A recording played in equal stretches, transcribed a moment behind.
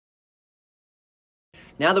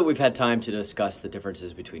Now that we've had time to discuss the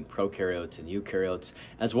differences between prokaryotes and eukaryotes,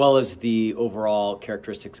 as well as the overall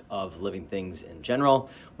characteristics of living things in general,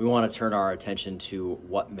 we want to turn our attention to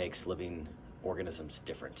what makes living organisms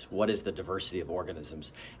different. What is the diversity of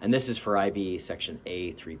organisms? And this is for IB section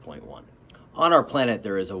A3.1. On our planet,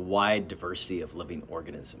 there is a wide diversity of living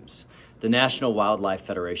organisms. The National Wildlife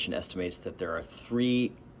Federation estimates that there are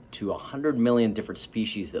 3 to 100 million different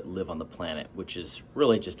species that live on the planet, which is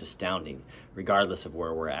really just astounding, regardless of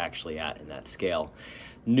where we're actually at in that scale.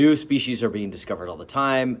 New species are being discovered all the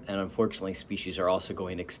time, and unfortunately, species are also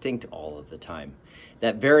going extinct all of the time.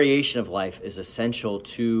 That variation of life is essential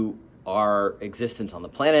to our existence on the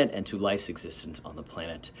planet and to life's existence on the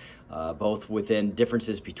planet, both within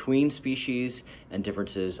differences between species and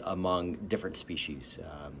differences among different species.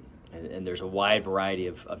 And there's a wide variety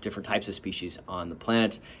of different types of species on the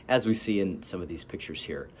planet, as we see in some of these pictures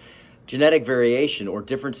here. Genetic variation, or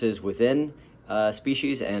differences within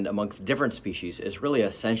species and amongst different species, is really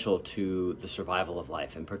essential to the survival of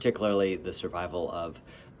life, and particularly the survival of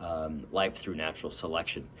life through natural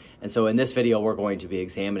selection. And so in this video, we're going to be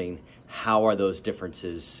examining how are those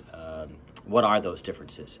differences, what are those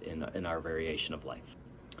differences in our variation of life.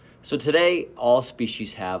 So today, all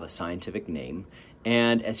species have a scientific name,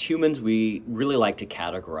 and as humans, we really like to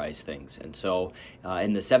categorize things. And so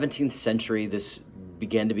in the 17th century, this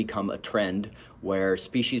began to become a trend where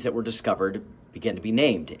species that were discovered began to be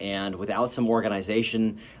named. And without some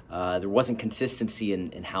organization, there wasn't consistency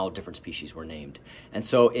in how different species were named. And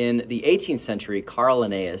so in the 18th century, Carl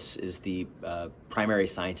Linnaeus is the primary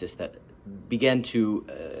scientist that began to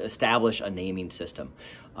establish a naming system.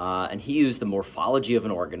 And he used the morphology of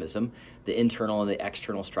an organism, the internal and the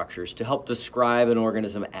external structures, to help describe an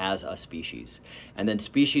organism as a species. And then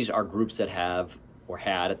species are groups that have, or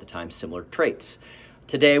had at the time, similar traits.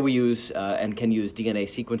 Today we use and can use DNA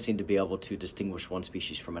sequencing to be able to distinguish one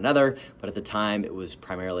species from another, but at the time it was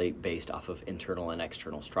primarily based off of internal and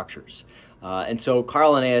external structures. And so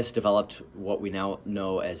Carl Linnaeus developed what we now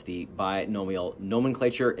know as the binomial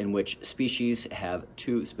nomenclature, in which species have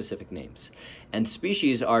 2 specific names. And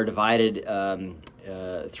species are divided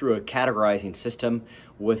through a categorizing system,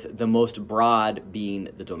 with the most broad being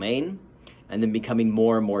the domain, and then becoming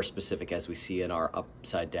more and more specific, as we see in our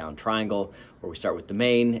upside-down triangle, where we start with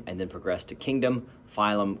domain and then progress to kingdom,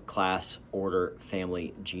 phylum, class, order,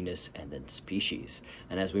 family, genus, and then species.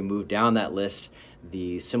 And as we move down that list,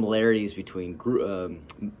 the similarities between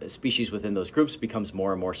species within those groups becomes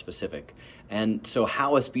more and more specific. And so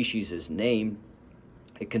how a species is named,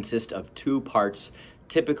 it consists of 2 parts.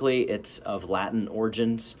 Typically, it's of Latin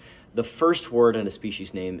origins. The first word in a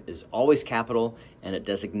species name is always capital, and it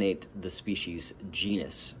designates the species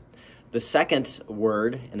genus. The second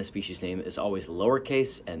word in a species name is always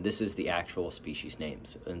lowercase, and this is the actual species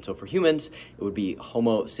names. And so for humans, it would be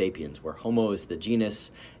Homo sapiens, where Homo is the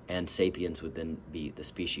genus and sapiens would then be the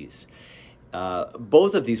species.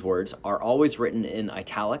 Both of these words are always written in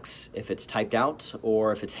italics if it's typed out,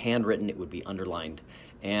 or if it's handwritten, it would be underlined.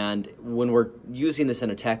 And when we're using this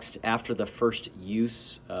in a text, after the first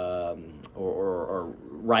use or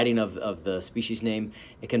writing of the species name,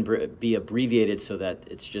 it can be abbreviated so that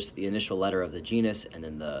it's just the initial letter of the genus and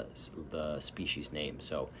then the species name.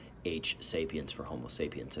 So H sapiens for Homo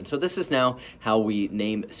sapiens. And so this is now how we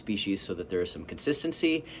name species, so that there is some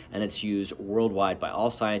consistency, and it's used worldwide by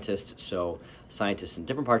all scientists, so scientists in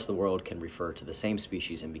different parts of the world can refer to the same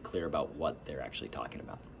species and be clear about what they're actually talking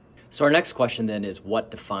about. So our next question then is,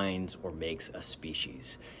 what defines or makes a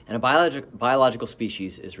species? And a biological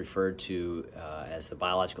species is referred to as the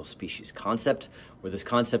biological species concept, where this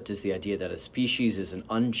concept is the idea that a species is an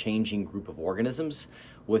unchanging group of organisms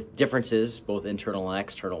with differences, both internal and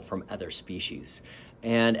external, from other species.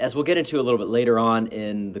 And as we'll get into a little bit later on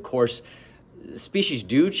in the course, species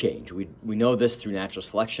do change. We know this through natural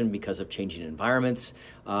selection because of changing environments,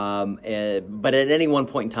 but at any one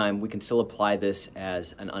point in time, we can still apply this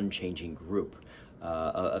as an unchanging group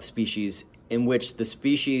of species, in which the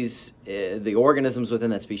species, the organisms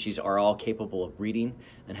within that species, are all capable of breeding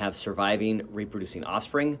and have surviving, reproducing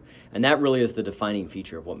offspring. And that really is the defining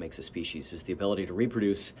feature of what makes a species, is the ability to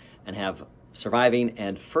reproduce and have surviving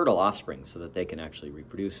and fertile offspring so that they can actually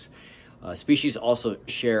reproduce. Species also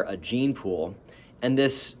share a gene pool, and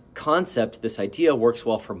this concept, this idea, works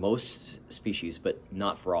well for most species, but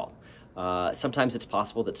not for all. Sometimes it's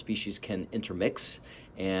possible that species can intermix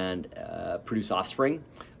and produce offspring.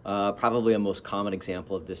 Probably a most common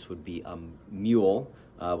example of this would be a mule,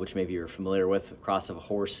 which maybe you're familiar with. A cross of a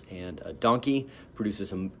horse and a donkey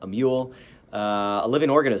produces a mule. A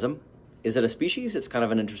living organism. Is it a species? It's kind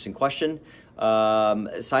of an interesting question.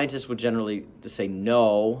 Scientists would generally say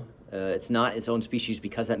no. it's not its own species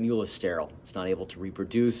because that mule is sterile. It's not able to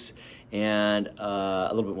reproduce. And a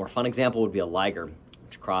little bit more fun example would be a liger,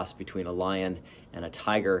 which cross between a lion and a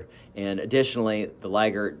tiger. And additionally, the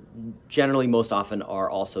liger generally most often are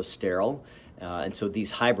also sterile. And so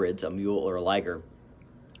these hybrids, a mule or a liger,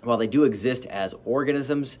 while they do exist as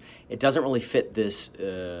organisms, it doesn't really fit this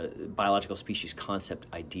biological species concept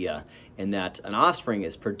idea in that an offspring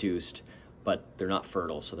is produced, but they're not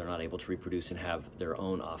fertile, so they're not able to reproduce and have their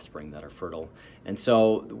own offspring that are fertile. And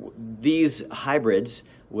so these hybrids,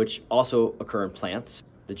 which also occur in plants,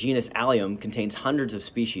 the genus Allium contains hundreds of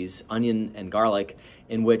species, onion and garlic,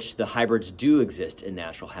 in which the hybrids do exist in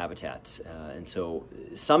natural habitats. And so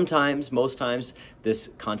sometimes, most times, this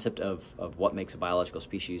concept of what makes a biological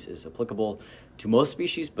species is applicable to most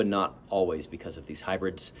species, but not always because of these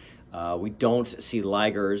hybrids. We don't see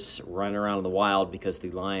ligers running around in the wild because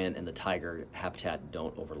the lion and the tiger habitat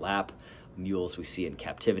don't overlap. Mules we see in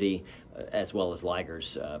captivity, as well as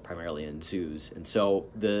ligers primarily in zoos. And so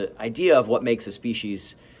the idea of what makes a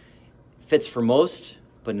species fits for most,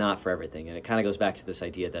 but not for everything. And it kind of goes back to this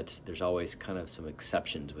idea that there's always kind of some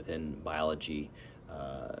exceptions within biology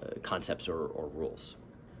concepts or rules.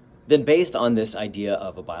 Then based on this idea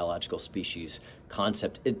of a biological species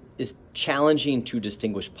concept, it is challenging to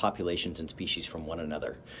distinguish populations and species from one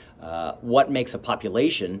another. What makes a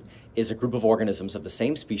population is a group of organisms of the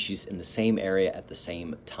same species in the same area at the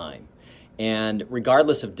same time. And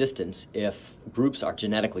regardless of distance, if groups are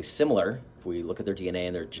genetically similar, if we look at their DNA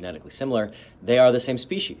and they're genetically similar, they are the same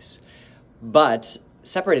species. But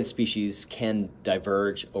separated species can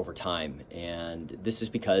diverge over time, and this is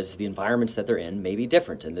because the environments that they're in may be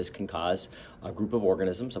different, and this can cause a group of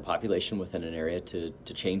organisms, a population within an area, to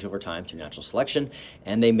change over time through natural selection,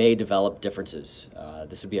 and they may develop differences.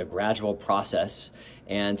 This would be a gradual process,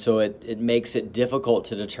 and so it makes it difficult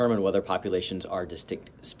to determine whether populations are distinct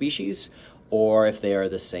species or if they are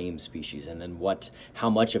the same species, and then how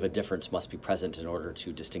much of a difference must be present in order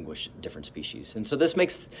to distinguish different species. And so this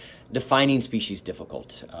makes defining species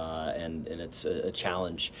difficult, and it's a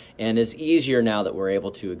challenge, and is easier now that we're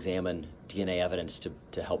able to examine DNA evidence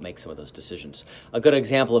to help make some of those decisions. A good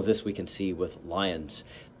example of this we can see with lions.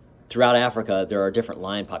 Throughout Africa, there are different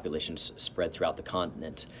lion populations spread throughout the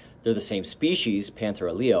continent. They're the same species, Panther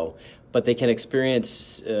or Leo, but they can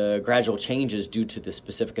experience gradual changes due to the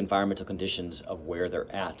specific environmental conditions of where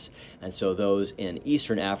they're at. And so those in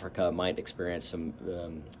Eastern Africa might experience some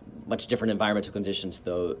much different environmental conditions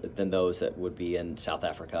than those that would be in South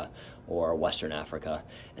Africa or Western Africa.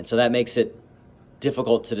 And so that makes it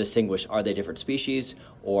difficult to distinguish, are they different species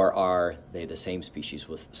or are they the same species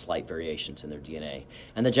with slight variations in their DNA?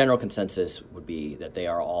 And the general consensus would be that they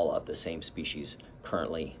are all of the same species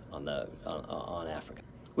currently on Africa.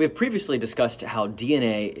 We have previously discussed how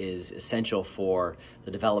DNA is essential for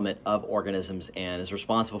the development of organisms and is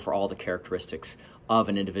responsible for all the characteristics of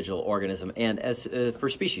an individual organism and as for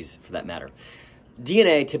species for that matter.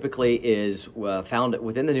 DNA typically is found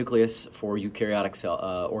within the nucleus for eukaryotic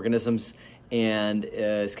organisms and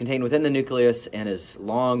is contained within the nucleus and is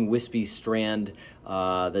long, wispy strand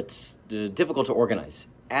that's difficult to organize.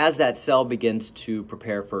 As that cell begins to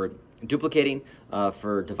prepare for duplicating,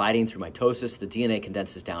 for dividing through mitosis, the DNA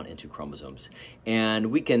condenses down into chromosomes. And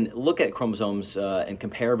we can look at chromosomes and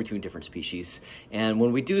compare between different species. And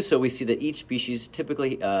when we do so, we see that each species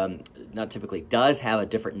does have a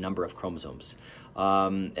different number of chromosomes.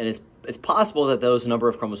 And it's possible that those number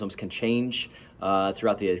of chromosomes can change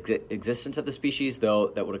throughout the existence of the species, though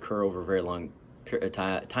that would occur over very long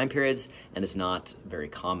time periods and is not very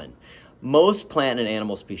common. Most plant and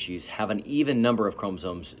animal species have an even number of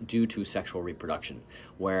chromosomes due to sexual reproduction,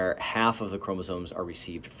 where half of the chromosomes are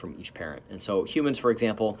received from each parent. And so humans, for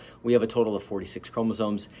example, we have a total of 46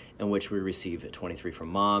 chromosomes in which we receive 23 from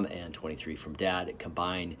mom and 23 from dad,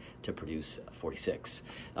 combined to produce 46.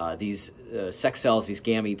 These sex cells, these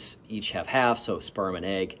gametes, each have half, so sperm and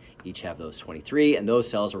egg each have those 23, and those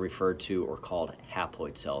cells are referred to or called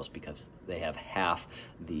haploid cells because they have half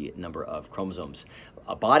the number of chromosomes.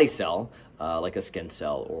 A body cell, like a skin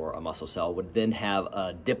cell or a muscle cell, would then have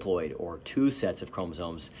a diploid or two sets of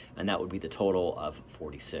chromosomes, and that would be the total of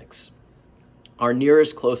 46. Our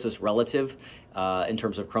nearest closest relative in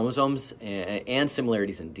terms of chromosomes and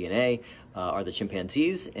similarities in DNA are the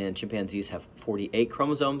chimpanzees, and chimpanzees have 48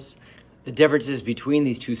 chromosomes. The differences between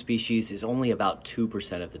these two species is only about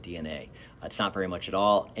 2% of the DNA. It's not very much at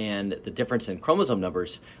all, and the difference in chromosome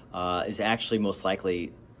numbers is actually most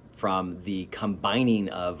likely from the combining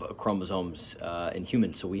of chromosomes in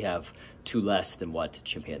humans, so we have 2 less than what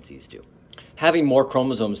chimpanzees do. having more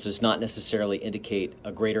chromosomes does not necessarily indicate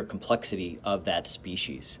a greater complexity of that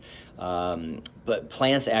species. But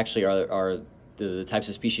plants actually are the types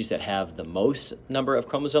of species that have the most number of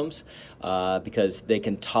chromosomes because they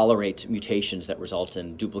can tolerate mutations that result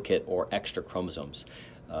in duplicate or extra chromosomes.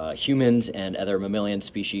 Humans and other mammalian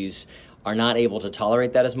species are not able to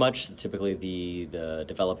tolerate that as much. Typically, the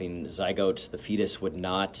developing zygote, the fetus, would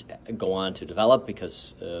not go on to develop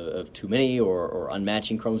because of too many or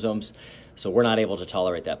unmatching chromosomes. So we're not able to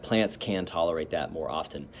tolerate that. Plants can tolerate that more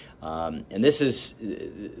often. And this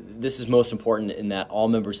is most important in that all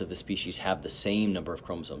members of the species have the same number of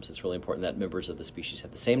chromosomes. It's really important that members of the species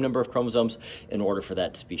have the same number of chromosomes in order for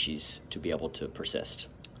that species to be able to persist.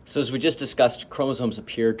 So as we just discussed, chromosomes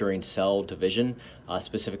appear during cell division,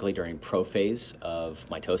 specifically during prophase of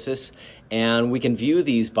mitosis. And we can view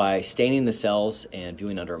these by staining the cells and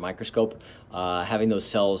viewing under a microscope, having those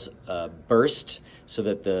cells burst so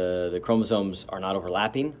that the chromosomes are not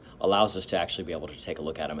overlapping allows us to actually be able to take a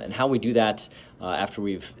look at them. And how we do that after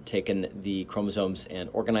we've taken the chromosomes and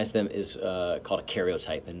organized them is called a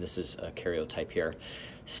karyotype, and this is a karyotype here.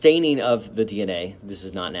 Staining of the DNA, this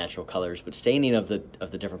is not natural colors, but staining of the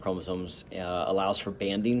different chromosomes allows for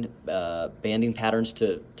banding patterns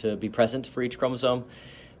to be present for each chromosome.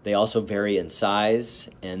 They also vary in size,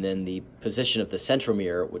 and then the position of the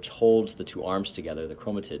centromere, which holds the two arms together, the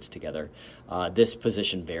chromatids together, this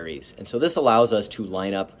position varies. And so this allows us to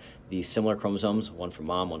line up the similar chromosomes, one from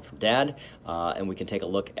mom, one from dad, and we can take a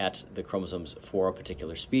look at the chromosomes for a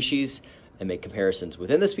particular species and make comparisons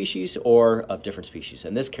within the species or of different species.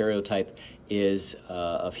 And this karyotype is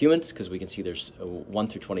of humans, because we can see there's 1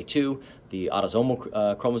 through 22, the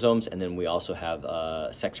autosomal chromosomes, and then we also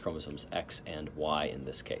have sex chromosomes, X and Y in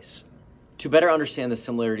this case. To better understand the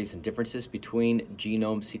similarities and differences between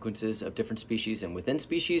genome sequences of different species and within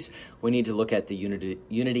species, we need to look at the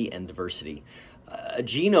unity and diversity. A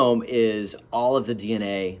genome is all of the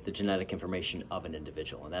DNA, the genetic information of an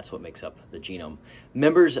individual, and that's what makes up the genome.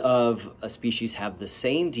 Members of a species have the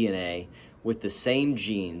same DNA with the same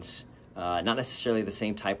genes, not necessarily the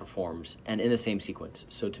same type or forms, and in the same sequence.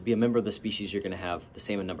 So to be a member of the species, you're going to have the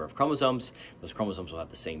same number of chromosomes. Those chromosomes will have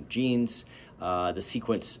the same genes. The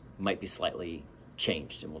sequence might be slightly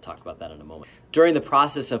changed, and we'll talk about that in a moment. During the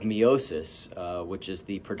process of meiosis, which is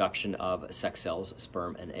the production of sex cells,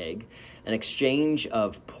 sperm and egg, an exchange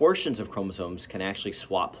of portions of chromosomes can actually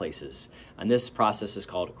swap places. And this process is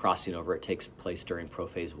called crossing over. It takes place during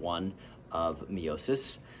prophase 1 of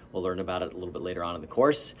meiosis. We'll learn about it a little bit later on in the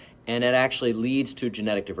course. And it actually leads to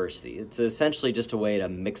genetic diversity. It's essentially just a way to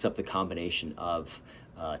mix up the combination of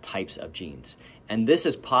types of genes. And this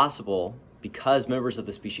is possible because members of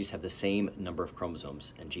the species have the same number of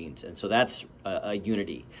chromosomes and genes. And so that's a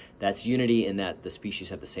unity. That's unity in that the species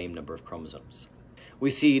have the same number of chromosomes. We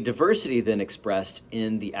see diversity then expressed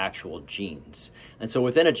in the actual genes. And so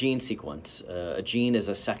within a gene sequence, a gene is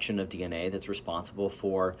a section of DNA that's responsible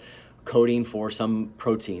for coding for some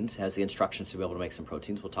proteins, has the instructions to be able to make some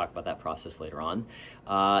proteins. We'll talk about that process later on.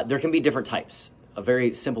 There can be different types. A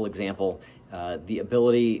very simple example, the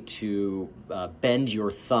ability to bend your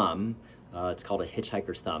thumb. It's called a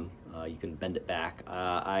hitchhiker's thumb. You can bend it back.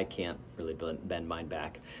 I can't really bend mine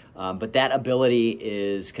back. But that ability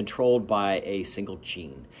is controlled by a single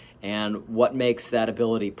gene. And what makes that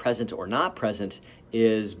ability present or not present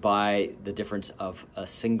is by the difference of a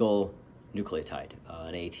single nucleotide,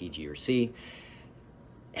 an A, T, G, or C.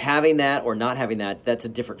 Having that or not having that, that's a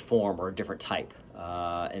different form or a different type.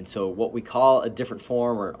 And so what we call a different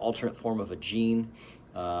form or an alternate form of a gene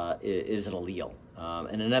is an allele.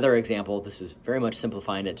 And another example, this is very much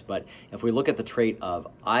simplifying it, but if we look at the trait of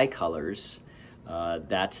eye colors,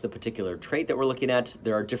 that's the particular trait that we're looking at.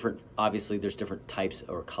 There are different, obviously there's different types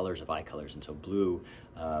or colors of eye colors, and so blue,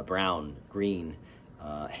 brown, green,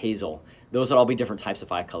 hazel, those would all be different types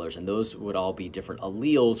of eye colors, and those would all be different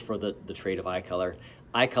alleles for the trait of eye color.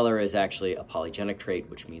 Eye color is actually a polygenic trait,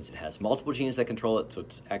 which means it has multiple genes that control it, so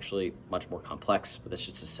it's actually much more complex, but that's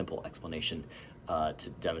just a simple explanation to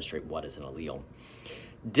demonstrate what is an allele.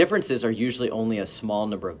 Differences are usually only a small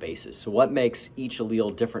number of bases. So what makes each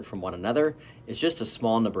allele different from one another is just a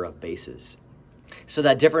small number of bases. So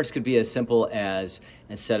that difference could be as simple as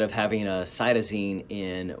instead of having a cytosine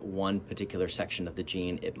in one particular section of the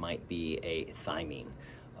gene, it might be a thymine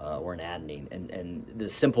or an adenine. And the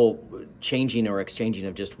simple changing or exchanging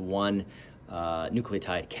of just one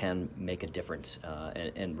nucleotide can make a difference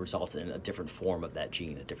and result in a different form of that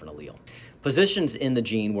gene, a different allele. Positions in the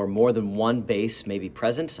gene where more than one base may be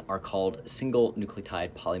present are called single nucleotide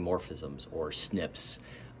polymorphisms, or SNPs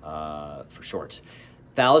for short.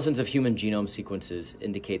 Thousands of human genome sequences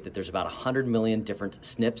indicate that there's about 100 million different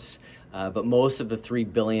SNPs but most of the 3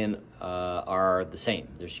 billion are the same.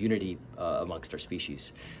 There's unity amongst our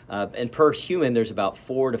species. And per human, there's about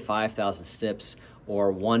 4,000 to 5,000 SNPs,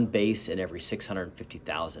 or one base in every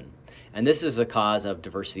 650,000. And this is a cause of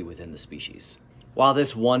diversity within the species. While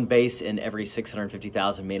this one base in every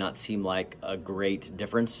 650,000 may not seem like a great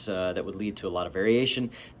difference that would lead to a lot of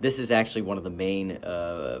variation, this is actually one of the main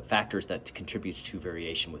factors that contributes to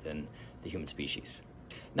variation within the human species.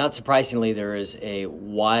 Not surprisingly, there is a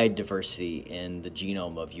wide diversity in the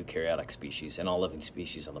genome of eukaryotic species and all living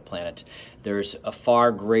species on the planet. There's a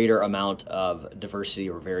far greater amount of diversity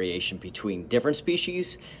or variation between different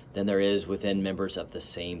species than there is within members of the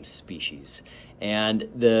same species. And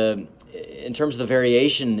in terms of the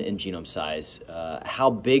variation in genome size, how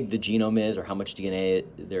big the genome is or how much DNA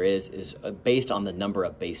there is based on the number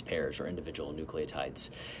of base pairs or individual nucleotides.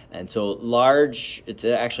 And so it's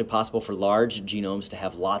actually possible for large genomes to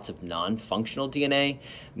have lots of non-functional DNA,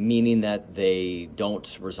 meaning that they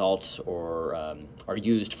don't result or are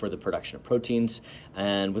used for the production of proteins.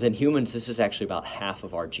 And within humans, this is actually about half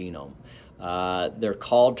of our genome. They're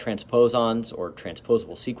called transposons or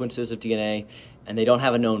transposable sequences of DNA, and they don't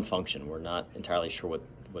have a known function. We're not entirely sure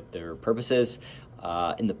what their purpose is.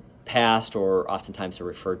 In the past, or oftentimes they're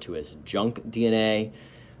referred to as junk DNA.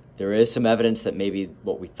 There is some evidence that maybe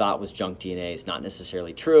what we thought was junk DNA is not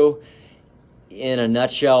necessarily true. In a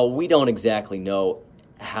nutshell, we don't exactly know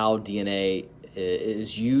how DNA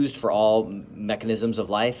is used for all mechanisms of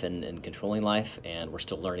life and controlling life, and we're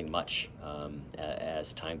still learning much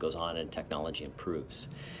as time goes on and technology improves.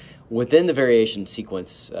 Within the variation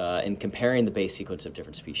sequence, in comparing the base sequence of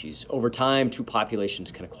different species, over time, two populations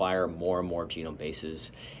can acquire more and more genome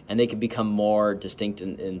bases, and they can become more distinct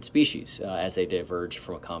in species as they diverge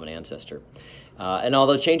from a common ancestor. And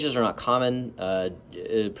although changes are not common,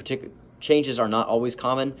 changes are not always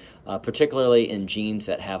common, particularly in genes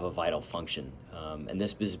that have a vital function. And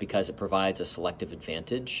this is because it provides a selective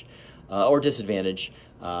advantage or disadvantage,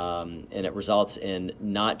 and it results in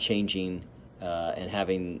not changing and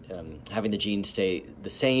having the gene stay the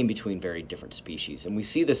same between very different species. And we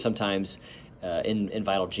see this sometimes in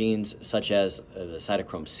vital genes, such as the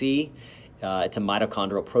cytochrome C. It's a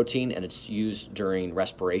mitochondrial protein, and it's used during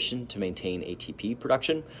respiration to maintain ATP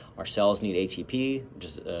production. Our cells need ATP, which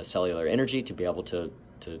is cellular energy, to be able to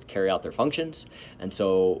carry out their functions. And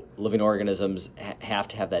so living organisms have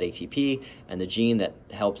to have that ATP, and the gene that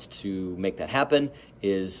helps to make that happen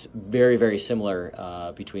is very, very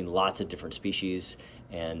similar between lots of different species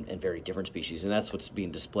and very different species. And that's what's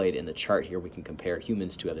being displayed in the chart here. We can compare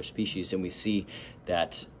humans to other species, and we see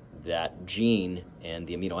that gene and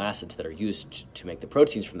the amino acids that are used to make the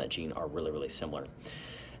proteins from that gene are really, really similar.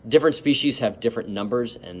 Different species have different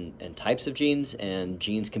numbers and types of genes, and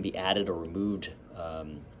genes can be added or removed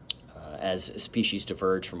as species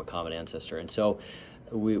diverge from a common ancestor. And so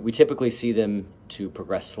we typically see them to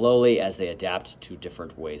progress slowly as they adapt to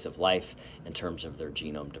different ways of life in terms of their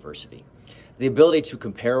genome diversity. The ability to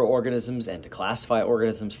compare organisms and to classify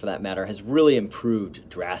organisms, for that matter, has really improved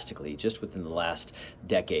drastically just within the last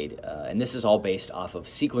decade. And this is all based off of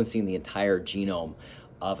sequencing the entire genome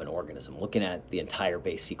of an organism, looking at the entire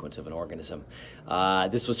base sequence of an organism.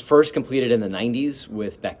 This was first completed in the 90s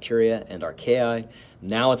with bacteria and archaea.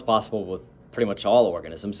 Now it's possible with pretty much all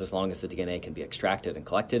organisms, as long as the DNA can be extracted and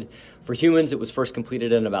collected. For humans, it was first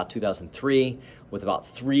completed in about 2003 with about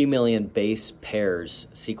 3 million base pairs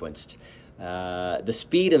sequenced. The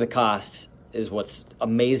speed and the cost is what's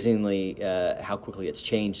amazingly how quickly it's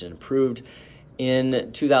changed and improved.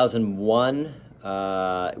 In 2001,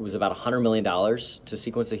 it was about $100 million to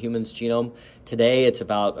sequence a human's genome. Today, it's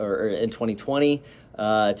about, or in 2020,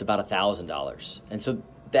 it's about $1,000. And so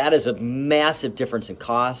that is a massive difference in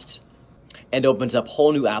cost, and opens up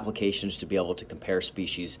whole new applications to be able to compare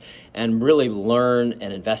species and really learn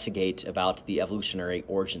and investigate about the evolutionary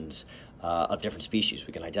origins of different species.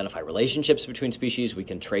 We can identify relationships between species, we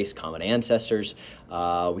can trace common ancestors,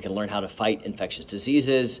 we can learn how to fight infectious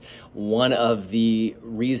diseases. One of the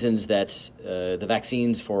reasons that the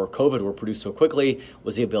vaccines for COVID were produced so quickly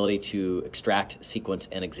was the ability to extract, sequence,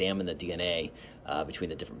 and examine the DNA between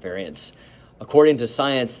the different variants. According to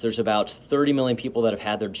science, there's about 30 million people that have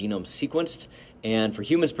had their genomes sequenced, and for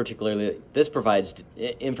humans particularly, this provides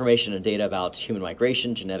information and data about human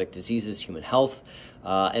migration, genetic diseases, human health,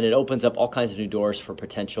 and it opens up all kinds of new doors for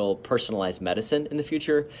potential personalized medicine in the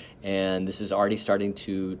future. And this is already starting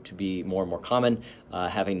to be more and more common,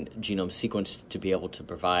 having genomes sequenced to be able to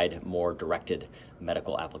provide more directed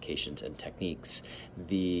medical applications and techniques.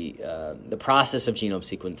 The process of genome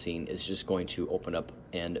sequencing is just going to open up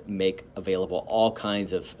and make available all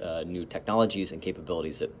kinds of new technologies and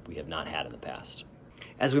capabilities that we have not had in the past.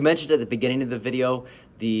 As we mentioned at the beginning of the video,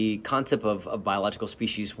 the concept of biological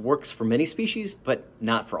species works for many species, but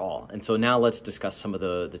not for all. And so now let's discuss some of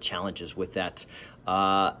the challenges with that.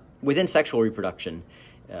 Within sexual reproduction,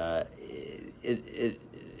 it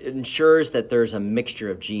ensures that there's a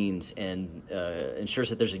mixture of genes and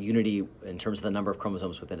ensures that there's a unity in terms of the number of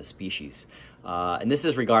chromosomes within a species. And this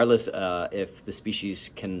is regardless if the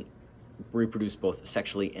species can reproduce both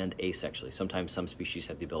sexually and asexually. Sometimes some species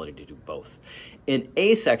have the ability to do both. In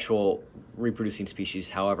asexual reproducing species,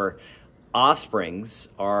 however, offsprings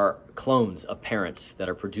are clones of parents that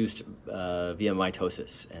are produced via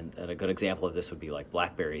mitosis. And a good example of this would be like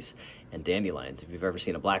blackberries and dandelions. If you've ever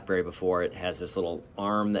seen a blackberry before, it has this little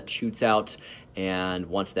arm that shoots out, and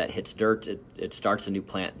once that hits dirt, it starts a new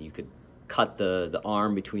plant. You could cut the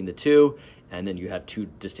arm between the two, and then you have two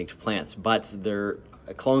distinct plants, but they're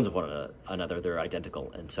clones of one another. They're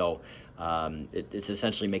identical, and so it's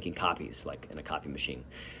essentially making copies, like in a copy machine.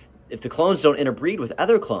 If the clones don't interbreed with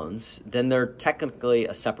other clones, then they're technically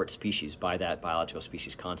a separate species by that biological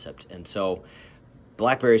species concept. And so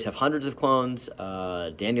blackberries have hundreds of clones,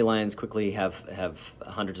 dandelions quickly have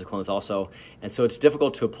hundreds of clones also, and so it's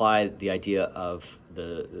difficult to apply the idea of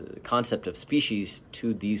the concept of species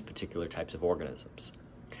to these particular types of organisms.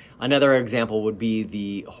 Another example would be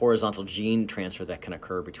the horizontal gene transfer that can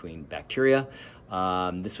occur between bacteria.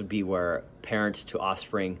 This would be where parent to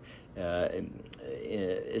offspring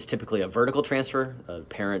is typically a vertical transfer. The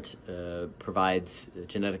parent provides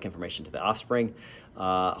genetic information to the offspring.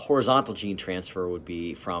 Horizontal gene transfer would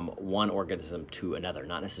be from one organism to another,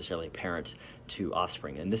 not necessarily parent to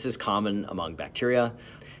offspring. And this is common among bacteria.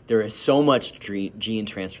 There is so much gene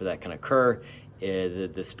transfer that can occur.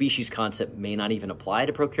 The species concept may not even apply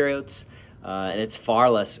to prokaryotes, and it's far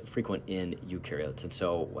less frequent in eukaryotes. And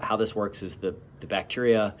so how this works is the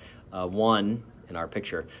bacteria, one in our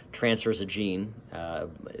picture, transfers a gene,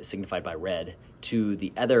 signified by red, to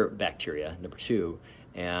the other bacteria, number two,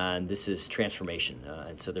 and this is transformation.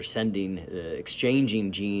 And so they're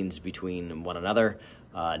exchanging genes between one another,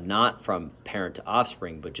 not from parent to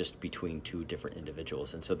offspring, but just between two different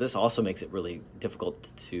individuals. And so this also makes it really difficult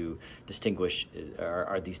to distinguish,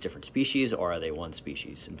 are these different species or are they one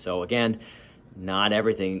species? And so again, not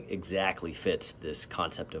everything exactly fits this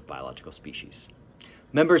concept of biological species.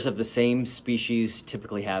 Members of the same species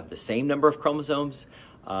typically have the same number of chromosomes,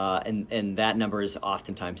 and that number is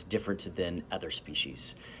oftentimes different than other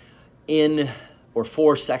species.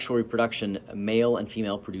 For sexual reproduction, male and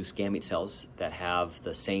female produce gamete cells that have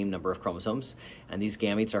the same number of chromosomes, and these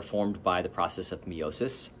gametes are formed by the process of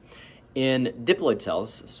meiosis. In diploid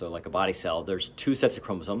cells, so like a body cell, there's two sets of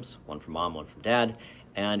chromosomes, one from mom, one from dad,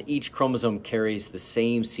 and each chromosome carries the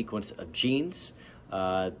same sequence of genes.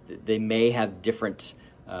 They may have different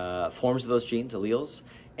forms of those genes, alleles,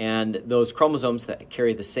 and those chromosomes that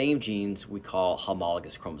carry the same genes we call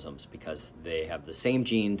homologous chromosomes because they have the same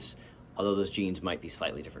genes, although those genes might be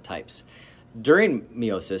slightly different types. During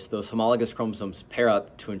meiosis, those homologous chromosomes pair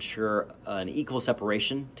up to ensure an equal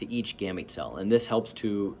separation to each gamete cell, and this helps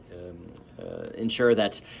to ensure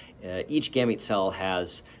that each gamete cell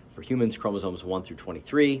has, for humans, chromosomes 1 through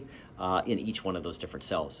 23 in each one of those different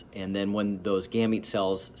cells. And then when those gamete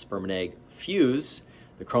cells, sperm and egg, fuse,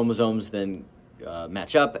 the chromosomes then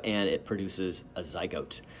match up and it produces a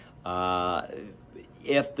zygote.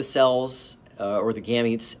 If the cells or the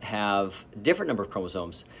gametes have a different number of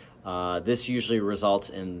chromosomes, this usually results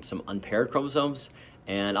in some unpaired chromosomes,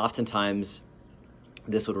 and oftentimes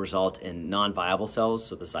this would result in non-viable cells,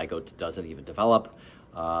 so the zygote doesn't even develop.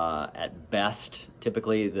 At best,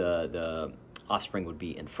 typically the offspring would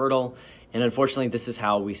be infertile, and unfortunately this is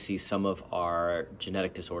how we see some of our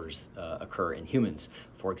genetic disorders occur in humans.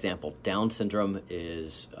 For example, Down syndrome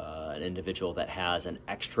is an individual that has an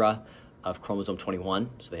extra of chromosome 21,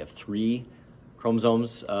 so they have 3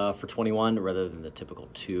 chromosomes for 21 rather than the typical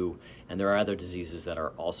 2, and there are other diseases that are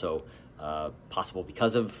also possible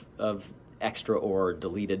because of extra or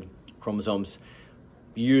deleted chromosomes.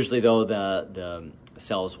 Usually though, the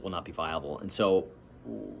cells will not be viable, and so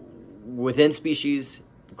within species,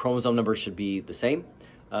 the chromosome numbers should be the same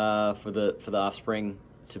for the offspring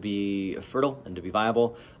to be fertile and to be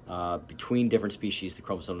viable. Between different species, the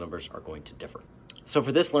chromosome numbers are going to differ. So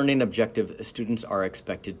for this learning objective, students are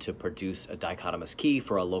expected to produce a dichotomous key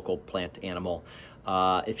for a local plant animal.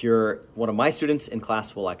 If you're one of my students in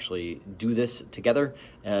class, we'll actually do this together.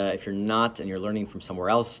 If you're not and you're learning from somewhere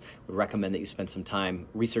else, we recommend that you spend some time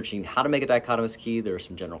researching how to make a dichotomous key. There are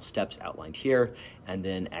some general steps outlined here, and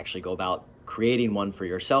then actually go about creating one for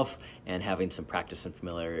yourself and having some practice and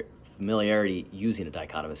familiarity using a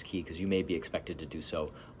dichotomous key, because you may be expected to do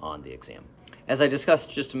so on the exam. As I discussed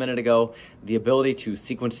just a minute ago, the ability to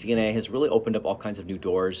sequence DNA has really opened up all kinds of new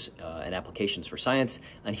doors and applications for science,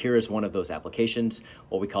 and here is one of those applications,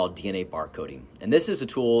 what we call DNA barcoding. And this is a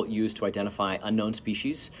tool used to identify unknown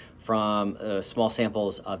species from small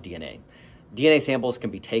samples of DNA. DNA samples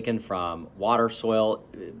can be taken from water, soil,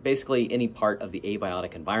 basically any part of the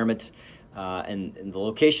abiotic environment, and the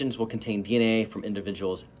locations will contain DNA from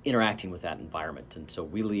individuals interacting with that environment. And so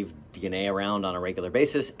we leave DNA around on a regular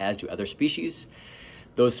basis, as do other species.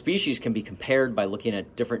 Those species can be compared by looking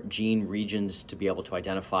at different gene regions to be able to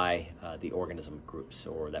identify the organism groups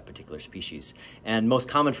or that particular species. And most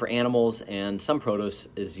common for animals and some protists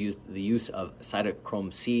is the use of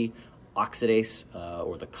cytochrome C oxidase,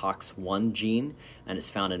 or the COX-1 gene, and it's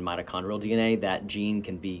found in mitochondrial DNA. That gene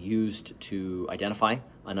can be used to identify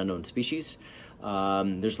an unknown species.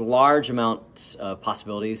 There's large amounts of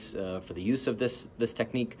possibilities for the use of this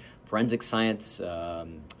technique. Forensic science,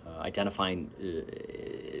 identifying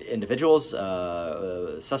individuals,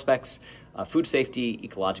 suspects, food safety,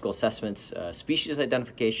 ecological assessments, species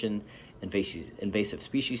identification, invasive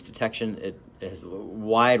species detection. It has a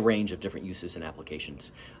wide range of different uses and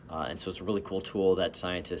applications. And so it's a really cool tool that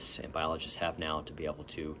scientists and biologists have now to be able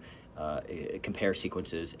to compare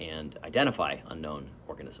sequences and identify unknown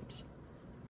organisms.